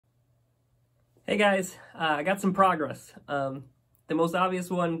Hey guys, I got some progress. The most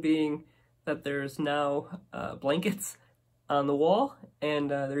obvious one being that there's now blankets on the wall, and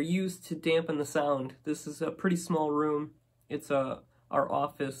they're used to dampen the sound. This is a pretty small room. It's our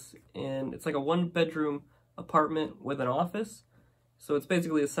office, and it's like a one-bedroom apartment with an office. So it's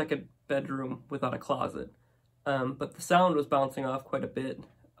basically a second bedroom without a closet. But the sound was bouncing off quite a bit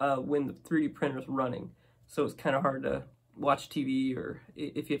when the 3D printer's running. So it's kind of hard to watch TV, or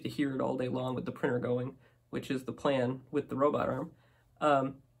if you have to hear it all day long with the printer going, which is the plan with the robot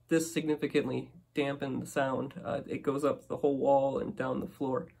arm. This significantly dampened the sound. It goes up the whole wall and down the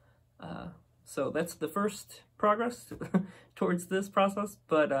floor. So that's the first progress towards this process.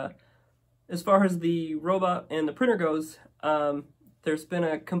 But as far as the robot and the printer goes, there's been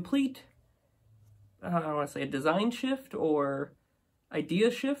a complete, I don't want to say a design shift or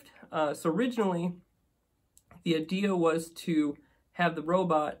idea shift. So originally, the idea was to have the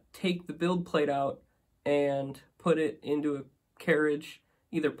robot take the build plate out and put it into a carriage,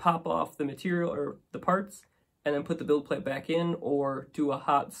 either pop off the material or the parts, and then put the build plate back in, or do a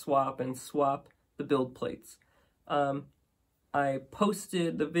hot swap and swap the build plates. I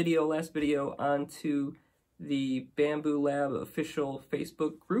posted the last video onto the Bambu Lab official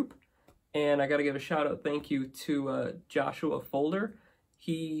Facebook group, and I gotta give a shout out thank you to Joshua Folder.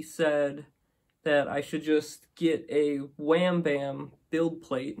 He said that I should just get a Wham Bam build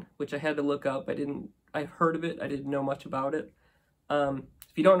plate, which I had to look up. I heard of it, I didn't know much about it.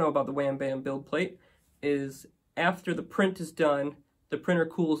 If you don't know about the Wham Bam build plate, is after the print is done, the printer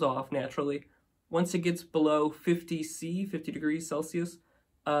cools off naturally. Once it gets below 50 degrees Celsius,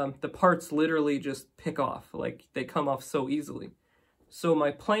 the parts literally just pick off, like they come off so easily. So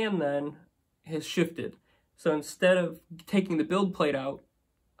my plan then has shifted. So instead of taking the build plate out,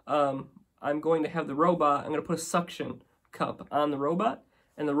 I'm going to have the robot, I'm going to put a suction cup on the robot,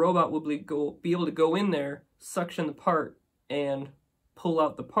 and the robot will be able to go in there, suction the part, and pull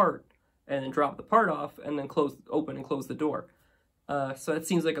out the part, and then drop the part off, and then open and close the door. So that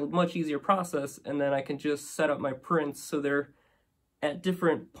seems like a much easier process, and then I can just set up my prints so they're at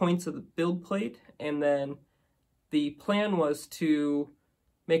different points of the build plate, and then the plan was to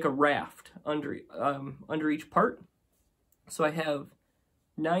make a raft under each part. So I have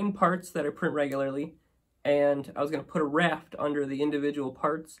 9 parts that I print regularly, and I was going to put a raft under the individual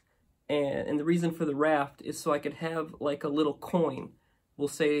parts, and the reason for the raft is so I could have like a little coin. We'll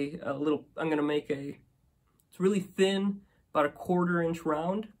say I'm going to make it's really thin, about a 1/4 inch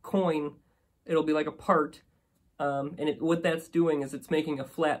round coin. It'll be like a part, and what that's doing is it's making a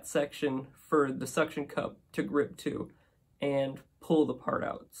flat section for the suction cup to grip to and pull the part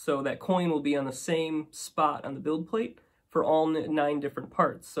out. So that coin will be on the same spot on the build plate for all 9 different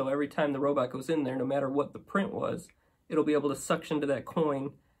parts. So every time the robot goes in there, no matter what the print was, it'll be able to suction to that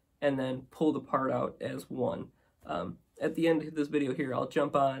coin and then pull the part out as one. At the end of this video here, I'll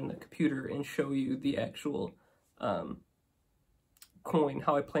jump on the computer and show you the actual coin,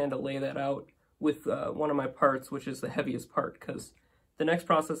 how I plan to lay that out with one of my parts, which is the heaviest part, because the next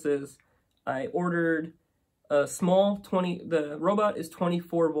process is I ordered a small the robot is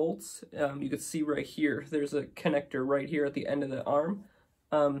 24 volts. You can see right here, there's a connector right here at the end of the arm.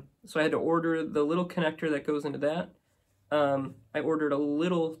 So I had to order the little connector that goes into that. I ordered a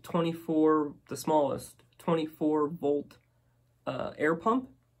little the smallest 24 volt air pump,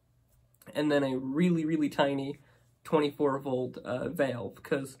 and then a really, really tiny 24 volt valve,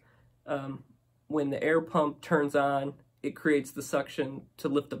 because when the air pump turns on, it creates the suction to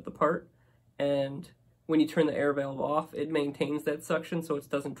lift up the part, and when you turn the air valve off, it maintains that suction so it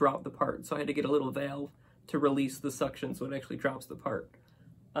doesn't drop the part. So I had to get a little valve to release the suction so it actually drops the part.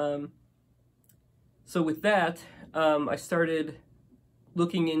 So with that, I started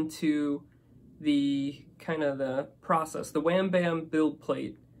looking into the process. The Wham Bam build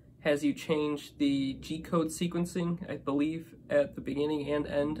plate has you change the G-code sequencing, I believe, at the beginning and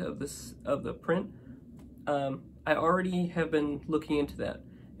end of the print. I already have been looking into that.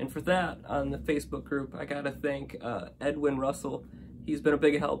 And for that, on the Facebook group, I gotta thank Edwin Russell. He's been a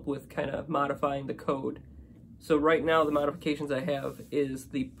big help with kind of modifying the code. So right now, the modifications I have is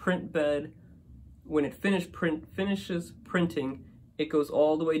the print bed. When it finishes printing, it goes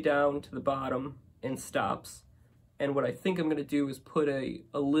all the way down to the bottom and stops. And what I think I'm gonna do is put a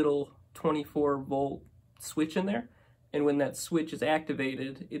little 24 volt switch in there. And when that switch is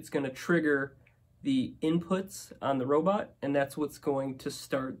activated, it's gonna trigger the inputs on the robot, and that's what's going to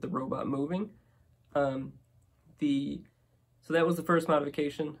start the robot moving. So that was the first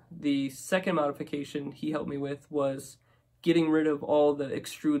modification. The second modification he helped me with was getting rid of all the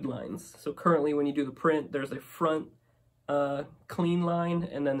extrude lines. So currently when you do the print, there's a front clean line,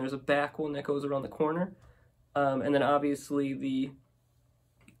 and then there's a back one that goes around the corner. And then obviously the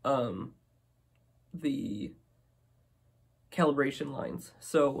calibration lines.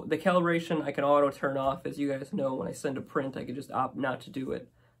 So the calibration I can auto turn off. As you guys know, when I send a print, I can just opt not to do it.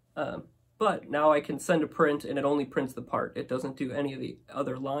 But now I can send a print and it only prints the part. It doesn't do any of the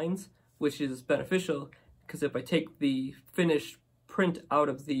other lines, which is beneficial because if I take the finished print out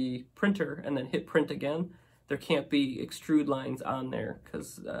of the printer and then hit print again, there can't be extrude lines on there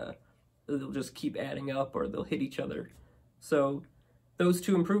because they'll just keep adding up or they'll hit each other. So those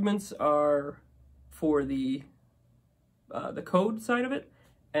two improvements are for the code side of it.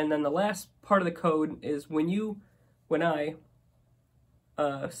 And then the last part of the code is when I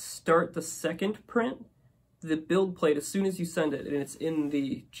start the second print, the build plate, as soon as you send it and it's in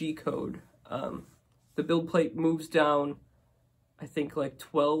the G code, the build plate moves down, I think like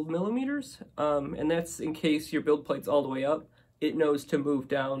 12 millimeters, and that's in case your build plate's all the way up. It knows to move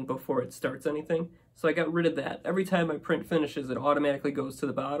down before it starts anything. So I got rid of that. Every time my print finishes, it automatically goes to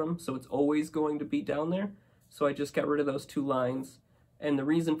the bottom, so it's always going to be down there. So I just got rid of those two lines. And the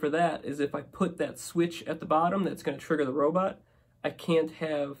reason for that is if I put that switch at the bottom that's going to trigger the robot, I can't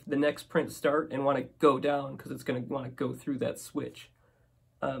have the next print start and want to go down because it's going to want to go through that switch.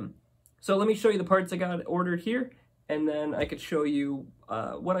 So let me show you the parts I got ordered here, and then I could show you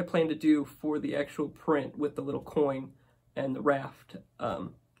what I plan to do for the actual print with the little coin and the raft, and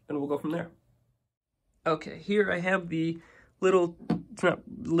we'll go from there. Okay, here I have the little, it's not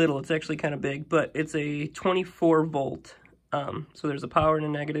little, it's actually kind of big, but it's a 24 volt. So there's a power and a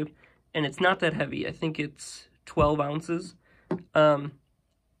negative, and it's not that heavy. I think it's 12 ounces.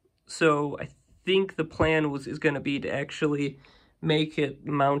 So I think the plan is going to be to actually make it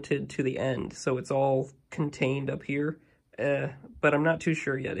mounted to the end, so it's all contained up here. But I'm not too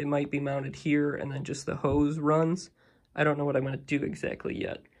sure yet. It might be mounted here, and then just the hose runs. I don't know what I'm going to do exactly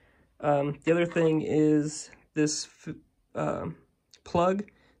yet. The other thing is this plug.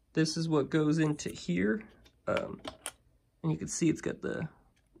 This is what goes into here. And you can see it's got the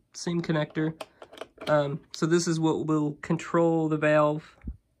same connector. So this is what will control the valve,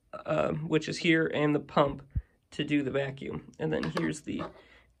 which is here, and the pump to do the vacuum. And then here's the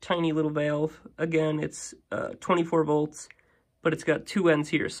tiny little valve. Again, it's 24 volts, but it's got two ends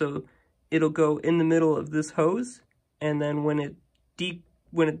here. So it'll go in the middle of this hose, and then when it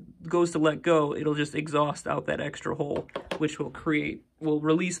goes to let go, it'll just exhaust out that extra hole, which will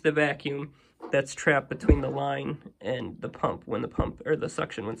release the vacuum that's trapped between the line and the pump when the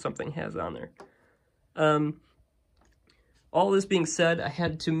suction when something has on there. All this being said, I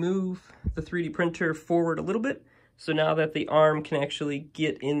had to move the 3D printer forward a little bit, so now that the arm can actually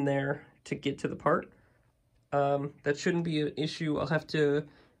get in there to get to the part. That shouldn't be an issue. I'll have to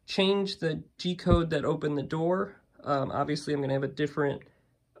change the G code that opened the door. Obviously I'm going to have a different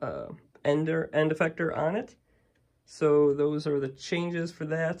end effector on it. So those are the changes for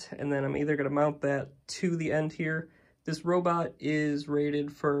that, and then I'm either going to mount that to the end here. This robot is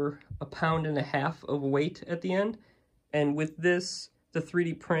rated for 1.5 pounds of weight at the end, and with this, the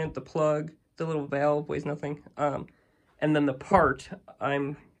 3D print, the plug, the little valve weighs nothing, and then the part,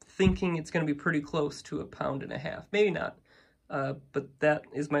 I'm thinking it's going to be pretty close to 1.5 pounds, maybe not, but that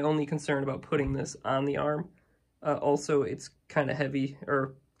is my only concern about putting this on the arm. Also, it's kind of heavy,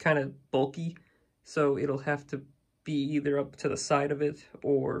 or kind of bulky, so it'll have to be either up to the side of it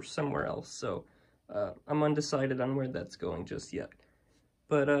or somewhere else. So I'm undecided on where that's going just yet.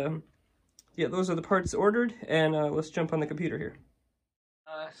 But yeah, those are the parts ordered, and let's jump on the computer here.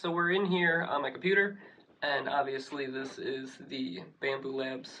 So we're in here on my computer, and obviously this is the Bambu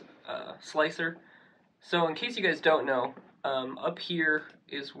Labs slicer. So in case you guys don't know, up here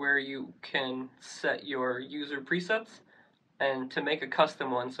is where you can set your user presets, and to make a custom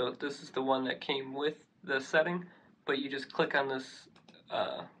one, so this is the one that came with the setting, but you just click on this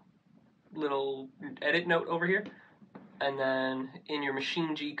little edit note over here, and then in your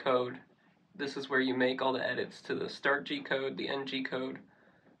machine G code, this is where you make all the edits to the start G code, the end G code.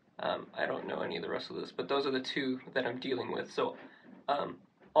 I don't know any of the rest of this, but those are the two that I'm dealing with. So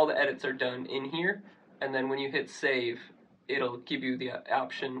all the edits are done in here, and then when you hit save, it'll give you the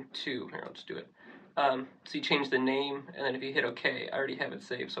option to, here, I'll just do it. So you change the name, and then if you hit OK, I already have it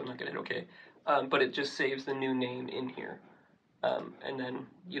saved, so I'm not going to hit OK. But it just saves the new name in here. And then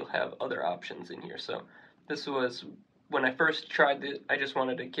you'll have other options in here. So this was, when I first tried it, I just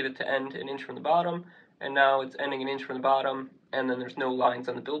wanted to get it to end 1 inch from the bottom, and now it's ending 1 inch from the bottom, and then there's no lines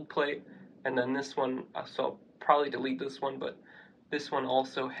on the build plate. And then this one, so I'll probably delete this one, but this one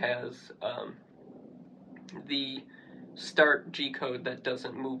also has the start G code that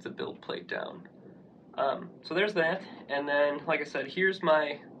doesn't move the build plate down. So there's that, and then, like I said, here's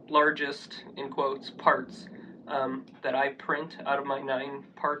my largest, in quotes, parts that I print out of my 9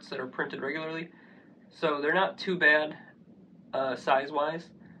 parts that are printed regularly. So they're not too bad size-wise.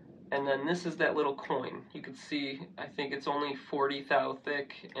 And then this is that little coin. You can see, I think it's only 40 thou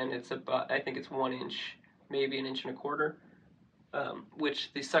thick, and it's about, I think it's 1 inch, maybe 1.25 inches,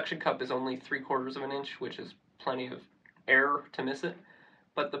 which the suction cup is only 3/4 of an inch, which is plenty of air to miss it.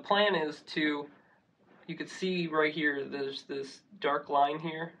 But the plan is to, you can see right here, there's this dark line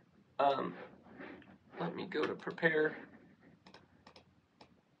here. Let me go to prepare.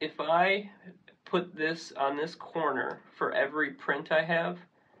 If I put this on this corner for every print I have,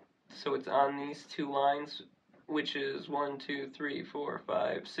 so it's on these 2 lines, which is 1, 2, 3, 4,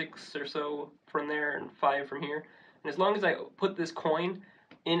 5, 6 or so from there, and 5 from here. And as long as I put this coin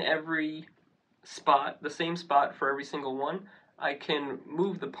in every spot, the same spot for every single one, I can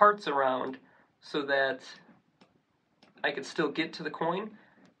move the parts around so that I can still get to the coin.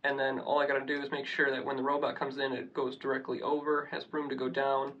 And then all I gotta do is make sure that when the robot comes in, it goes directly over, has room to go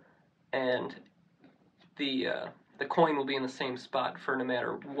down, and the coin will be in the same spot for no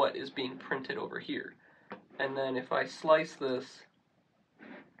matter what is being printed over here. And then if I slice this,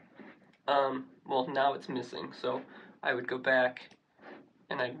 well, now it's missing, so I would go back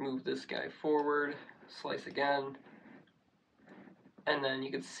and I'd move this guy forward, slice again, and then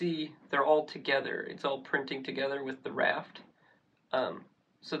you can see they're all together. It's all printing together with the raft.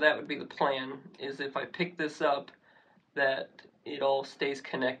 So that would be the plan, is if I pick this up, that it all stays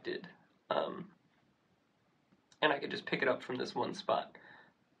connected. And I could just pick it up from this one spot.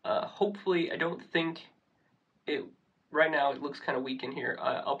 Hopefully, I don't think it, right now it looks kind of weak in here.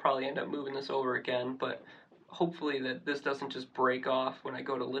 I'll probably end up moving this over again, but hopefully that this doesn't just break off when I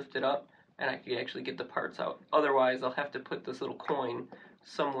go to lift it up, and I can actually get the parts out. Otherwise, I'll have to put this little coin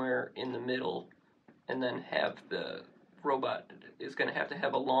somewhere in the middle, and then have the robot is going to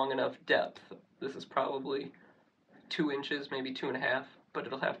have a long enough depth. This is probably 2 inches, maybe 2.5, but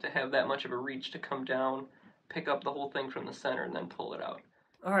it'll have to have that much of a reach to come down, pick up the whole thing from the center, and then pull it out.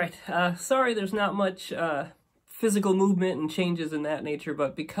 Alright, sorry there's not much physical movement and changes in that nature,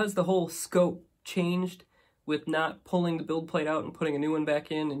 but because the whole scope changed with not pulling the build plate out and putting a new one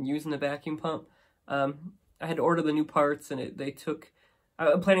back in and using the vacuum pump, I had to order the new parts, and they took,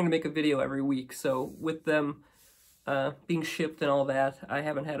 I'm planning to make a video every week, so with them being shipped and all that, I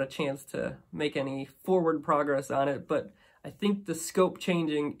haven't had a chance to make any forward progress on it, but I think the scope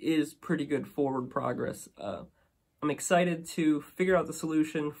changing is pretty good forward progress. I'm excited to figure out the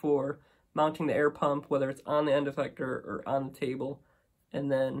solution for mounting the air pump, whether it's on the end effector or on the table,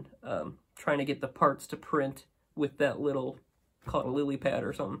 and then trying to get the parts to print with that little, call it a lily pad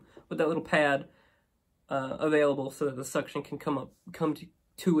or something, with that little pad available so that the suction can come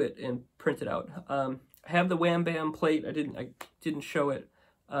to it and print it out. I have the Wham Bam plate. I didn't show it,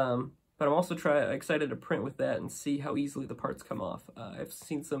 but I'm also excited to print with that and see how easily the parts come off. I've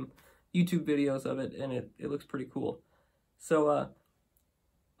seen some YouTube videos of it, and it looks pretty cool. So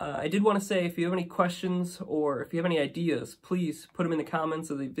I did want to say, if you have any questions or if you have any ideas, please put them in the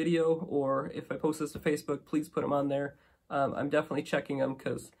comments of the video, or if I post this to Facebook, please put them on there. I'm definitely checking them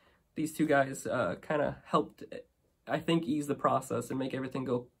because these 2 guys kind of helped, I think, ease the process and make everything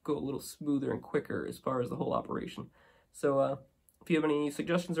go a little smoother and quicker as far as the whole operation. So if you have any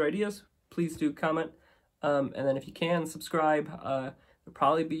suggestions or ideas, please do comment. And then if you can, subscribe. There'll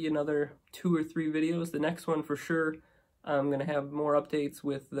probably be another 2 or 3 videos. The next one for sure, I'm going to have more updates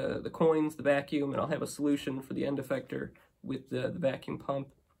with the coins, the vacuum, and I'll have a solution for the end effector with the vacuum pump.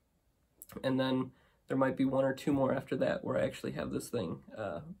 And then there might be 1 or 2 more after that where I actually have this thing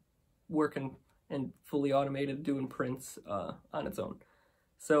working and fully automated, doing prints on its own.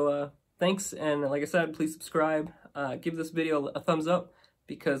 So thanks, and like I said, please subscribe. Give this video a thumbs up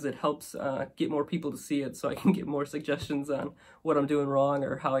because it helps get more people to see it, so I can get more suggestions on what I'm doing wrong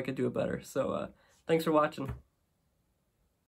or how I could do it better. So thanks for watching.